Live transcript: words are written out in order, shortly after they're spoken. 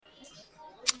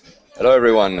Hello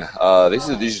everyone, this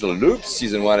is Digital Loop,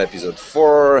 Season 1, Episode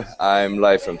 4. I'm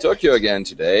live from Tokyo again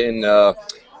today, and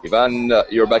Ivan,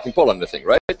 you're back in Poland, I think,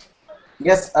 right?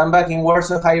 Yes, I'm back in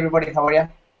Warsaw. Hi everybody, how are you?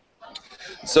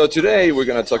 So today we're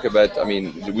going to talk about,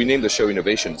 we named the show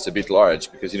Innovation. It's a bit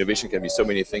large because innovation can be so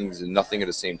many things and nothing at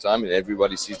the same time, and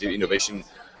everybody sees the innovation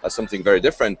as something very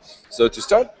different. So to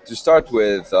start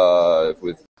with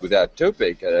that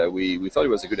topic, we thought it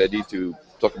was a good idea to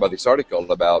talk about this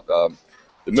article about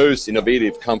the most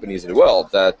innovative companies in the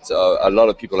world that a lot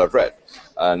of people have read,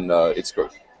 and it's good.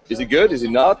 Is it good? Is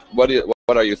it not? What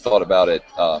are your thoughts about it,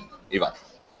 Ivan?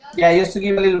 Yeah, just to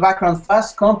give a little background,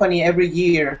 Fast Company every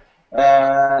year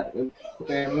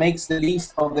makes the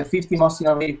list of the 50 most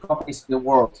innovative companies in the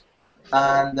world,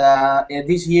 and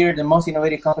this year the most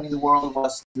innovative company in the world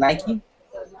was Nike,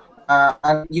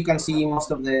 and you can see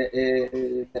most of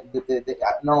the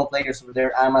normal players over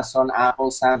there: Amazon,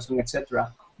 Apple, Samsung,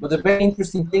 etc. But the very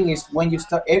interesting thing is when you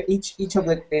start in each of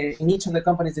the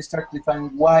companies, they start to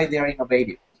define why they are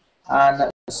innovative.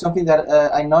 And something that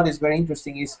I noticed very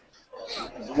interesting is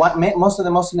most of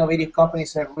the most innovative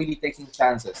companies are really taking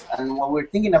chances. And what we're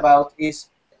thinking about is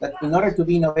that in order to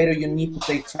be innovative, you need to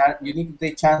take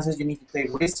chances, you need to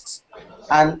take risks.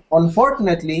 And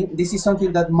unfortunately, this is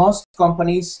something that most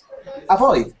companies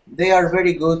avoid. They are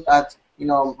very good at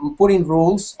putting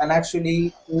rules and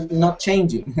actually not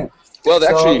changing. Well,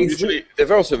 usually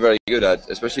they're also very good at,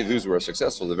 especially those who are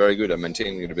successful, they're very good at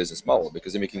maintaining the business model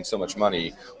because they're making so much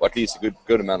money, or at least a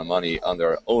good amount of money on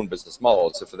their own business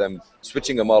model. So for them,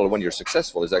 switching a model when you're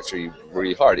successful is actually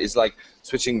really hard. It's like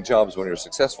switching jobs when you're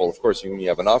successful. Of course, you only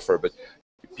have an offer, but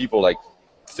people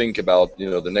think about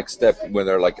the next step when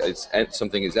they're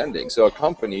something is ending. So a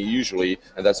company usually,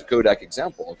 and that's a Kodak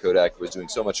example. Kodak was doing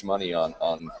so much money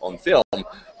on film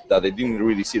that they didn't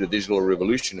really see the digital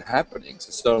revolution happening.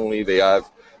 So suddenly they have,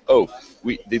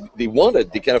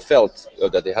 they kind of felt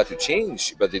that they had to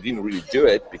change, but they didn't really do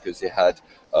it because they had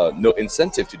no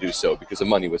incentive to do so because the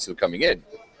money was still coming in.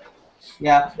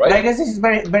 Yeah, right? But I guess this is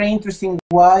very, very interesting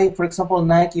why, for example,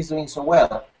 Nike is doing so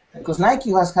well. Because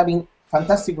Nike was having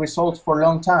fantastic results for a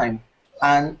long time,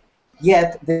 and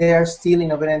yet they are still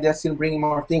innovating, they're still bringing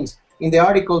more things. In the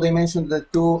article, they mentioned the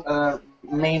two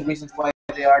main reasons why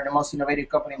they are the most innovative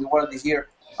company in the world this year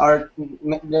are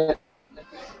the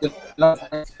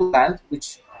brand,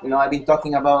 which I've been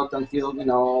talking about until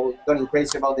going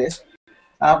crazy about this,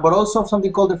 but also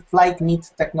something called the flight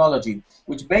knit technology,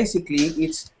 which basically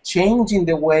it's changing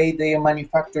the way they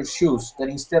manufacture shoes. That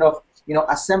instead of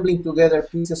assembling together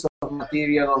pieces of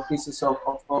material or pieces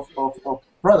of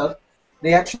product,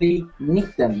 they actually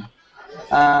knit them.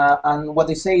 And what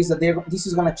they say is that this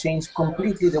is going to change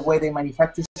completely the way they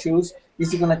manufacture shoes.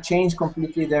 This is going to change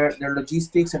completely their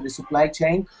logistics and the supply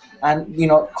chain. And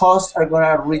costs are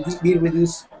going to be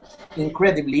reduced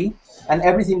incredibly, and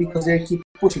everything because they keep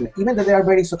pushing it. Even though they are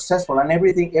very successful and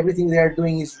everything they are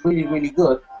doing is really, really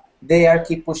good, they are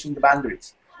keep pushing the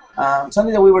boundaries.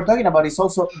 Something that we were talking about is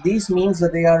also this means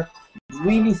that they are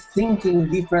really thinking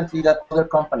differently than other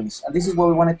companies. And this is what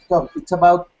we wanted to talk. It's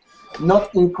about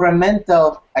not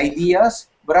incremental ideas,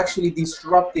 but actually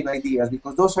disruptive ideas,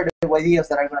 because those are the ideas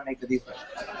that are going to make the difference.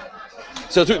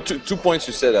 So two points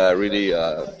you said that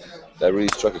really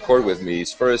struck a chord with me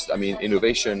is first,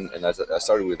 innovation, and as I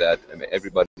started with that,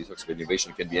 everybody talks about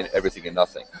innovation can be everything and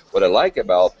nothing. What I like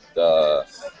about the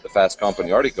Fast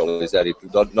Company article is that it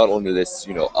not only lists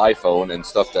iPhone and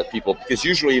stuff that people, because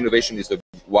usually innovation is the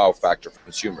wow factor for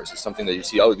consumers. It's something that you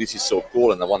see, oh, this is so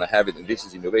cool and I want to have it, and this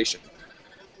is innovation.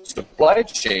 Supply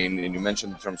chain, and you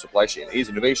mentioned the term supply chain, is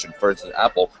innovation. For instance,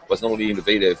 Apple was not only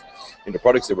innovative in the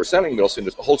products they were selling, but also in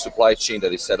the whole supply chain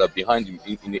that is set up behind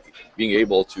in being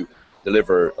able to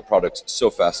deliver a product so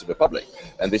fast to the public.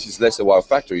 And this is less a wow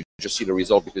factor. You just see the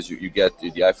result because you get the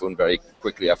iPhone very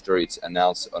quickly after it's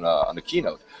announced on a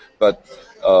keynote. But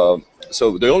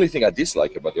so the only thing I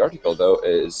dislike about the article, though,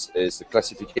 is the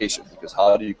classification, because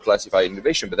how do you classify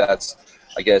innovation? But that's,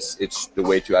 I guess, it's the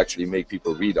way to actually make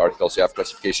people read articles. You have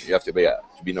classification. You have to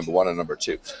be number one and number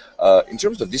two. In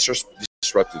terms of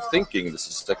disruptive thinking, this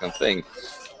is the second thing.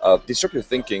 Disruptive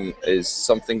thinking is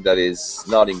something that is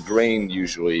not ingrained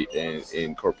usually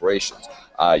in corporations.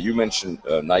 You mentioned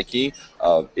Nike.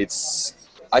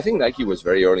 I think Nike was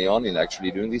very early on in actually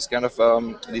doing this kind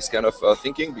of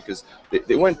thinking, because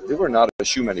they were not a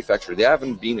shoe manufacturer. They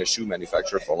haven't been a shoe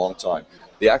manufacturer for a long time.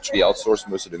 They actually outsourced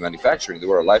most of the manufacturing. They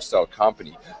were a lifestyle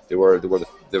company. They were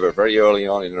very early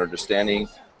on in understanding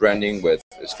branding, with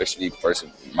especially for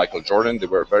instance Michael Jordan. They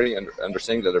were very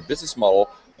understanding that their business model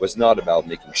was not about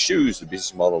making shoes. The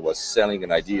business model was selling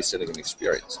an idea, selling an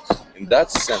experience. In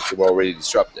that sense, they were already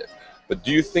disruptive. But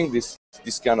do you think this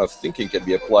kind of thinking can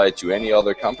be applied to any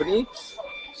other company?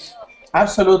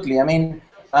 Absolutely. I mean,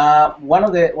 one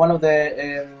of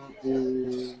the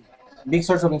big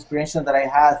source of inspiration that I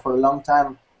had for a long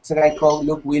time is a guy called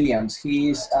Luke Williams.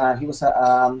 He was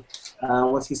a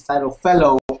what's his title?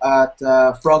 Fellow at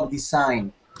Frog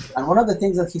Design, and one of the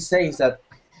things that he says is that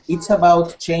it's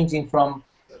about changing from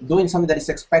doing something that is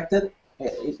expected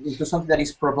into something that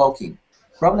is provoking.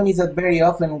 Problem is that very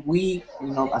often we,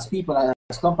 as people and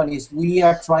as companies, we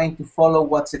are trying to follow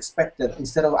what's expected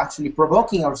instead of actually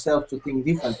provoking ourselves to think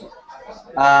differently.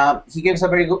 He gives a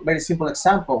very simple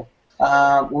example.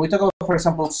 When we talk about, for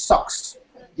example, socks,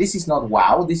 this is not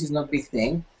wow, this is not big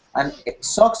thing, and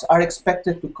socks are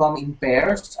expected to come in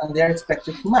pairs and they're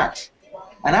expected to match.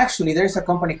 And actually, there's a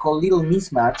company called Little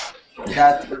Mismatch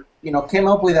that came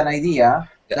up with an idea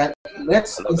that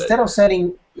instead of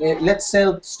selling, let's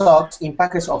sell socks in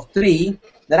packets of 3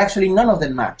 that actually none of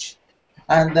them match.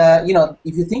 And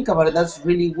if you think about it, that's a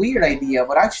really weird idea.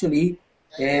 But actually,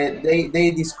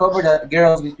 they discovered that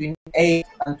girls between 8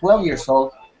 and 12 years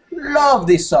old love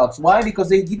these socks. Why? Because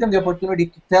they give them the opportunity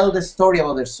to tell the story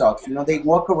about their socks. They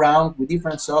walk around with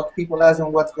different socks. People ask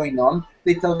them what's going on.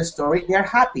 They tell the story. They are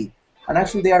happy. And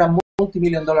actually, they are a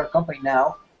multi-million-dollar company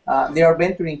now. They are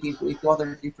venturing into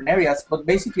other different areas. But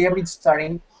basically, everything's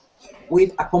starting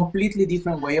with a completely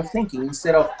different way of thinking.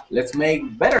 Instead of let's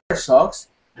make better socks,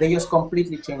 they just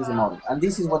completely change the model. And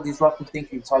this is what disruptive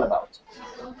thinking is all about.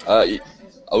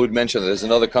 I would mention that there's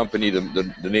another company,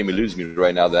 the name eludes me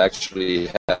right now, that actually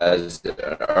has an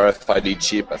RFID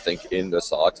chip, I think, in the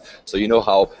socks. So you know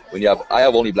how when I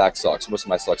have only black socks. Most of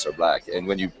my socks are black, and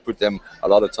when you put them a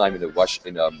lot of time in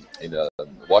a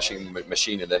washing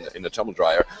machine and then in a tumble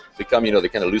dryer, they kind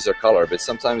of lose their color. But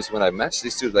sometimes when I match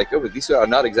these two, like, oh, but these are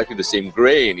not exactly the same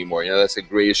gray anymore. That's a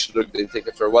grayish look they take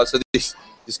after a while. So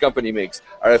this company makes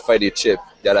RFID chip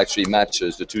that actually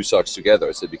matches the 2 socks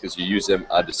together. So because you use them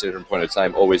at a certain point of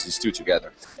time, always these 2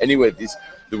 together. Anyway,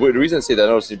 the reason I say that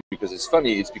not only because it's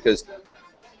funny, it's because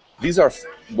these are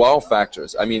wow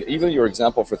factors. I mean, even your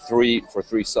example for three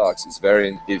socks is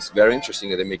very interesting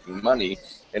that they're making money,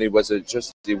 and it was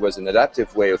an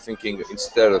adaptive way of thinking.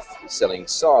 Instead of selling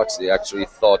socks, they actually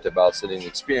thought about selling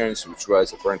experience, which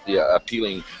was apparently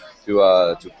appealing to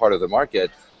part of the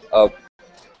market.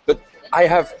 But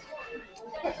I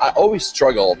always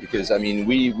struggle because, I mean,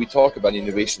 we talk about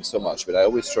innovation so much, but I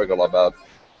always struggle about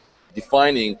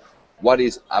defining what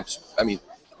is,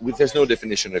 there's no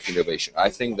definition of innovation. I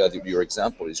think that your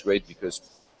example is great because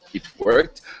it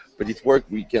worked, but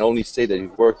we can only say that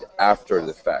it worked after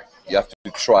the fact. You have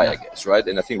to try, I guess, right?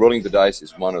 And I think rolling the dice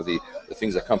is one of the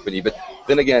things a company, but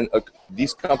then again,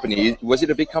 this company, was it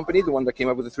a big company, the one that came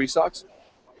up with the 3 socks?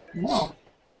 No,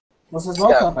 it was a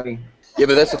small company. Yeah,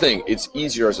 but that's the thing. It's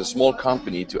easier as a small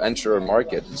company to enter a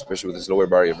market, especially with this lower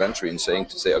barrier of entry, and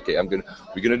to say, okay,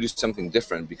 we're gonna do something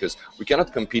different because we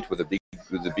cannot compete with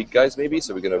the big guys, maybe.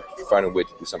 So we're gonna find a way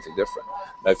to do something different.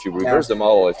 Now, if you reverse the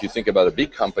model, if you think about a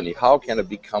big company, how can a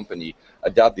big company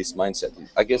adapt this mindset?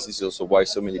 I guess this is also why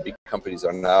so many big companies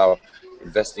are now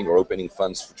investing or opening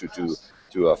funds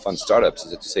to fund startups.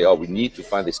 Is that to say, oh, we need to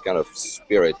find this kind of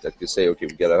spirit that can say, okay,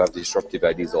 we gotta have disruptive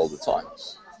ideas all the time.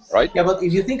 Right? Yeah, but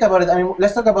if you think about it, I mean,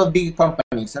 let's talk about big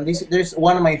companies. And there's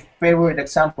one of my favorite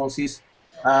examples is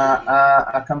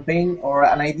a campaign or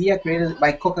an idea created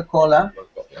by Coca-Cola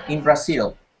in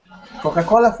Brazil.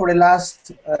 Coca-Cola for the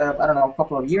last, a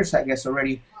couple of years, I guess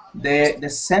already,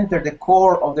 the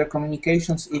core of their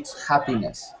communications is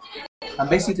happiness. And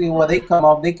basically what they come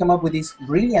up with this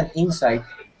brilliant insight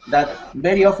that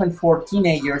very often for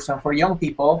teenagers and for young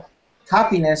people,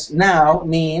 happiness now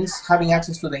means having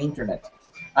access to the internet.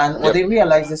 And what they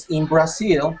realized is in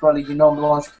Brazil, probably you know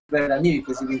much better than me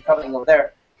because you've been traveling over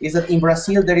there, is that in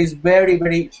Brazil there is very,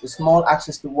 very small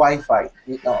access to Wi-Fi,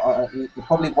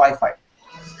 public Wi-Fi.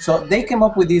 So they came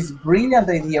up with this brilliant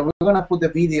idea. We're going to put the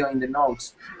video in the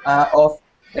notes of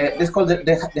it's called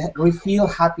the Refill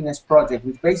Happiness Project,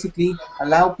 which basically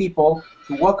allow people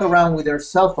to walk around with their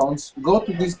cell phones, go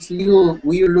to these little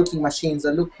weird-looking machines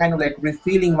that look kind of like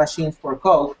refilling machines for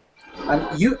Coke, and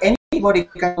anybody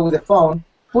can go with the phone,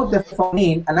 put the phone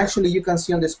in, and actually you can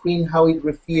see on the screen how it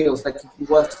refills, like if it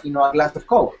was, a glass of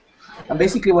Coke. And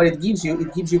basically what it gives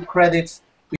you credits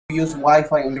to use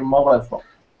Wi-Fi on your mobile phone.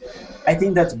 I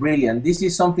think that's brilliant. This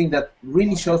is something that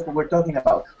really shows what we're talking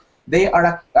about. They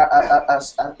are a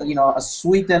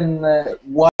sweetened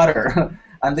water,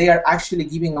 and they are actually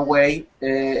giving away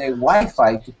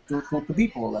Wi-Fi to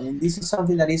people. I mean, this is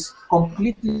something that is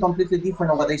completely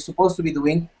different of what they're supposed to be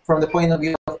doing from the point of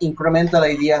view of incremental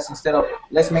ideas, instead of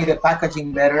let's make the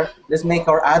packaging better, let's make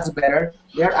our ads better,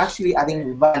 they're actually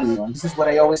adding value. And this is what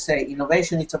I always say,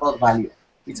 innovation, it's about value.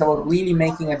 It's about really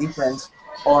making a difference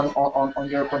on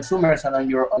your consumers and on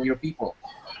your people.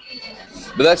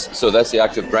 But that's the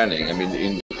active branding. I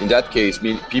mean, in that case,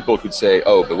 people could say,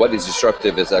 oh, but what is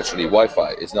disruptive is actually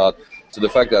Wi-Fi. It's not. So the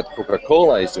fact that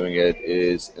Coca-Cola is doing it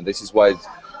is, and this is why,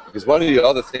 because one of the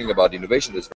other thing about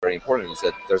innovation that's very important is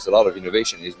that there's a lot of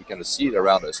innovation, is we kind of see it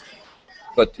around us.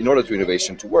 But in order for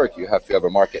innovation to work, you have to have a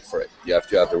market for it. You have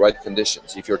to have the right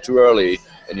conditions. If you're too early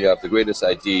and you have the greatest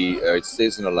idea, it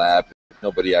stays in a lab,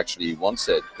 nobody actually wants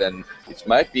it, then it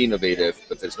might be innovative,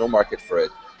 but there's no market for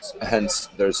it. Hence,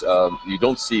 there's you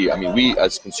don't see. I mean, we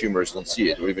as consumers don't see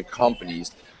it, or even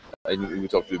companies. And we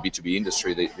talk to the B2B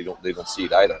industry, they don't see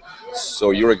it either.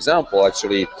 So your example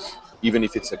actually, even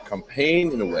if it's a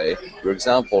campaign in a way, your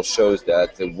example shows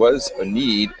that there was a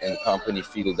need and the company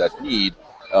feel that need.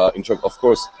 In terms, of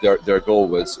course, their goal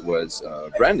was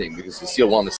branding, because they still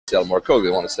want to sell more Coke, they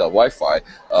want to sell Wi-Fi,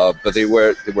 but they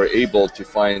were able to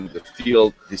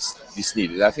feel this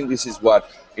need. And I think this is what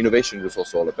innovation was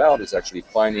also all about, is actually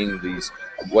finding these,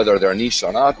 whether they're niche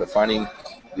or not, but finding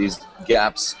these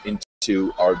gaps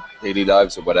into our daily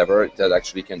lives or whatever that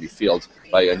actually can be filled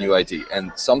by a new idea.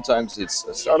 And sometimes it's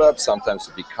a startup, sometimes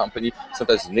a big company,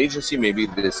 sometimes an agency. Maybe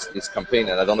this campaign,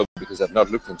 and I don't know because I've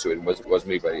not looked into it, was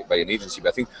made by an agency. But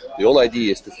I think the whole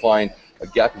idea is to find a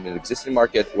gap in an existing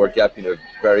market or a gap in a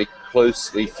very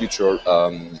closely future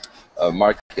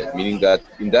market, meaning that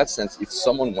in that sense, if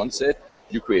someone wants it,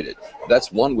 you create it.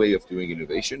 That's one way of doing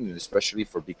innovation, and especially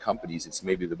for big companies, it's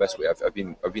maybe the best way. I've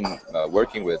been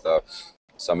working with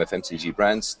some FMCG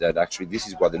brands that actually this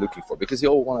is what they're looking for, because they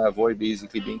all want to avoid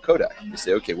basically being Kodak. They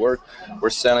say, okay, we're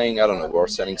selling, I don't know, we're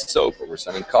selling soap or we're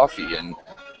selling coffee, and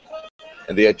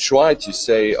they try to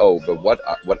say, oh, but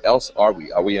what else are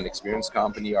we? Are we an experience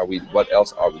company? What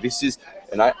else are we? This is,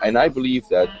 and I believe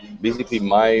that basically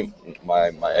my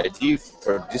idea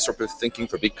for disruptive thinking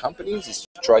for big companies is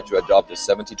to try to adopt the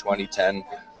 70-20-10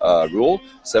 rule.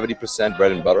 70%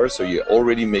 bread and butter, so you're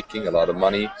already making a lot of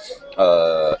money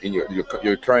in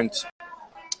your current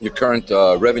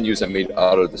revenues are made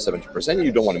out of the 70%.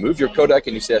 You don't want to move your Kodak,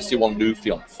 and you say, I still want to do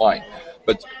film. Fine,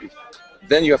 but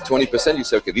then you have 20%. You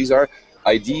say, okay, these are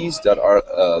ideas that are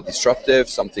disruptive,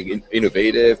 something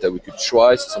innovative that we could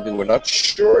try, something we're not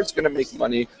sure it's going to make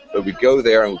money, but we go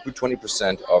there and we put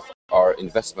 20% of our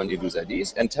investment in those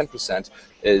ideas, and 10%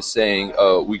 is saying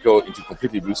we go into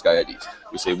completely blue sky ideas.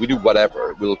 We say we do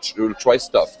whatever, we'll try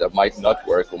stuff that might not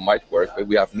work or might work, but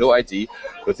we have no idea.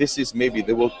 But this is maybe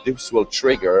this will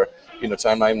trigger in a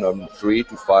timeline of 3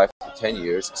 to 5 to 10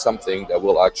 years something that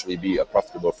will actually be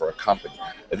profitable for a company.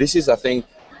 And this is, I think,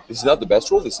 this is not the best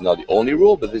rule. This is not the only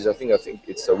rule, but this, I think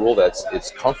it's a rule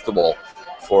it's comfortable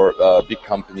for big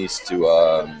companies to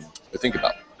think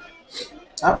about.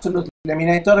 Absolutely. I mean,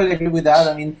 I totally agree with that.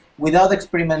 I mean, without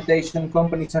experimentation,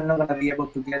 companies are not going to be able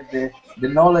to get the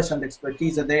knowledge and the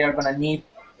expertise that they are going to need,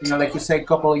 like you say, a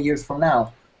couple of years from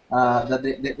now. That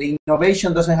the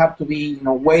innovation doesn't have to be,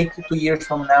 wait 2 years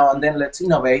from now and then let's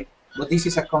innovate, but this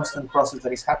is a constant process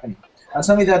that is happening. And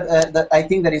something that I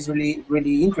think that is really,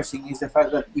 really interesting is the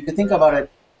fact that if you think about it,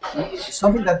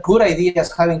 something that good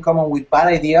ideas have in common with bad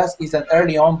ideas is that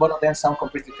early on, both of them sound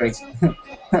completely crazy.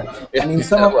 I mean,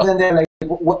 some of them, they're like,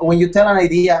 when you tell an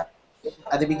idea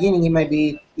at the beginning, it might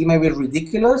be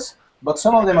ridiculous, but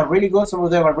some of them are really good, some of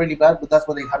them are really bad, but that's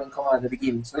what they have in common at the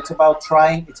beginning. So it's about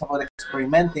trying, it's about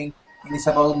experimenting, and it's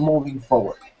about moving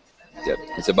forward. Yeah,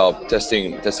 it's about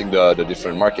testing the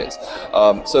different markets.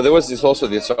 So there was this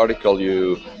article,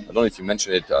 I don't know if you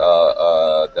mentioned it,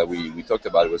 that we talked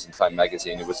about. It was in Time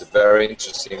magazine. It was a very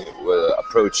interesting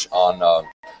approach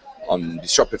on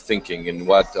disruptive thinking and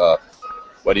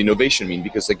what innovation means.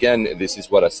 Because again, this is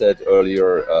what I said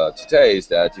earlier today, is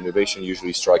that innovation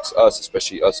usually strikes us,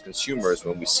 especially us consumers,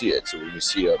 when we see it. So when we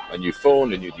see a new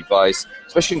phone, a new device,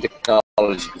 especially in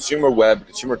technology, consumer web,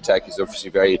 consumer tech is obviously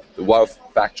the wow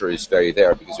factor is very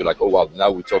there, because you're like, oh wow,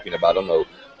 now we're talking about, I don't know,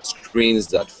 screens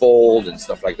that fold and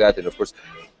stuff like that. And of course,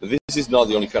 this is not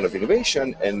the only kind of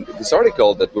innovation. And this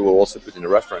article that we will also put in the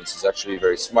reference is actually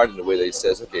very smart in the way that it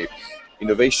says, okay,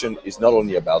 innovation is not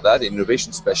only about that. Innovation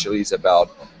especially is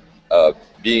about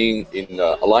being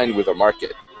aligned with our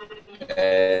market.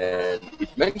 And it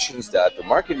mentions that the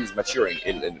market is maturing,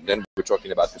 and then we're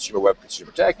talking about consumer web,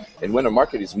 consumer tech, and when a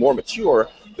market is more mature,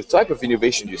 the type of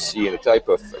innovation you see and the type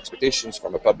of expectations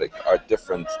from a public are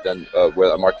different than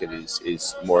where a market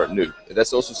is more new. And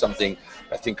that's also something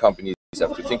I think companies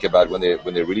have to think about when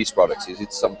they release products. Is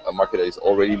it a market that is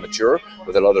already mature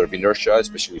with a lot of inertia,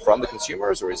 especially from the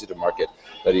consumers, or is it a market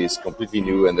that is completely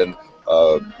new? And then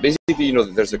basically,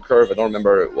 there's a curve. I don't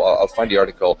remember. Well, I'll find the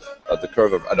article. The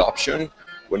curve of adoption,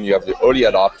 when you have the early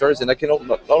adopters, and that can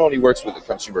not only works with the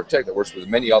consumer tech, that works with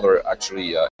many other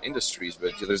actually industries,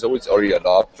 but there's always early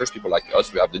adopters, people like us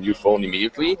who have the new phone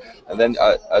immediately, and then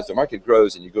as the market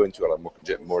grows and you go into a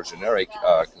more generic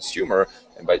consumer,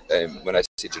 and when I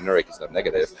say generic, it's not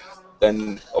negative,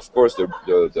 then of course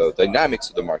the dynamics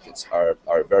of the markets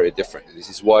are very different. This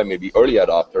is why maybe early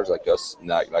adopters like us,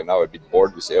 like now, are a bit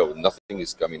bored. We say, oh, nothing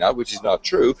is coming out, which is not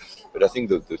true, but I think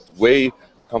the way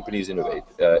companies innovate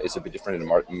is a bit different in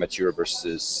the mature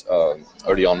versus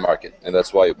early on market, and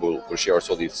that's why we'll share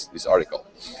also this article.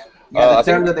 Yeah,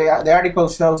 the term that the article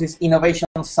shows is innovation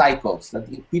cycles. That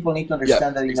people need to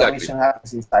understand that innovation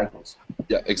happens in cycles.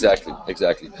 Yeah, exactly.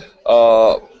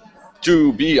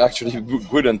 To be actually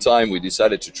good on time, we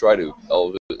decided to try to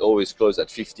always close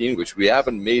at 15, which we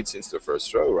haven't made since the first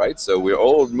show, right? So we're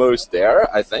almost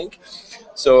there, I think.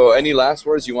 So any last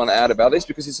words you want to add about this?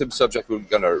 Because it's a subject we're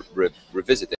going to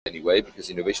revisit anyway,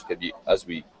 because innovation can be, as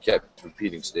we kept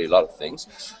repeating today, a lot of things.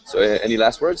 So any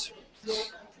last words?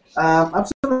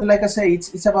 Absolutely. Like I say,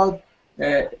 it's about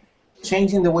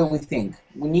changing the way we think.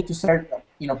 We need to start,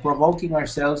 provoking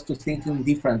ourselves to thinking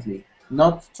differently,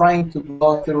 not trying to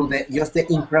go through just the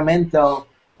incremental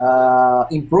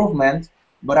improvement,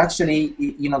 but actually,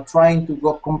 trying to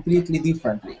go completely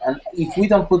differently. And if we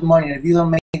don't put money, if you don't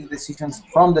make decisions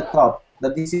from the top,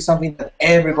 that this is something that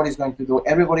everybody's going to do,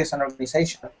 everybody is an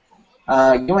organization,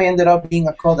 you may end up being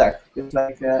a Kodak, just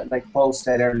like Paul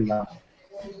said earlier.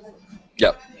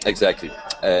 Yeah, exactly.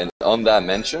 And on that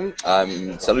mention,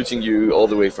 I'm saluting you all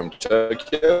the way from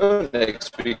Tokyo.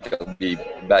 Next week I'll be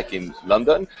back in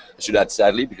London. I should add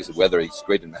sadly, because the weather is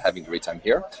great and I'm having a great time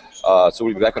here. So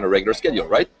we'll be back on a regular schedule,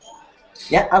 right?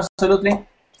 Yeah, absolutely.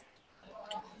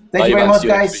 Thank you very much,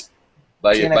 guys.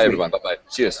 Bye everyone. Bye-bye.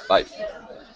 Cheers. Bye.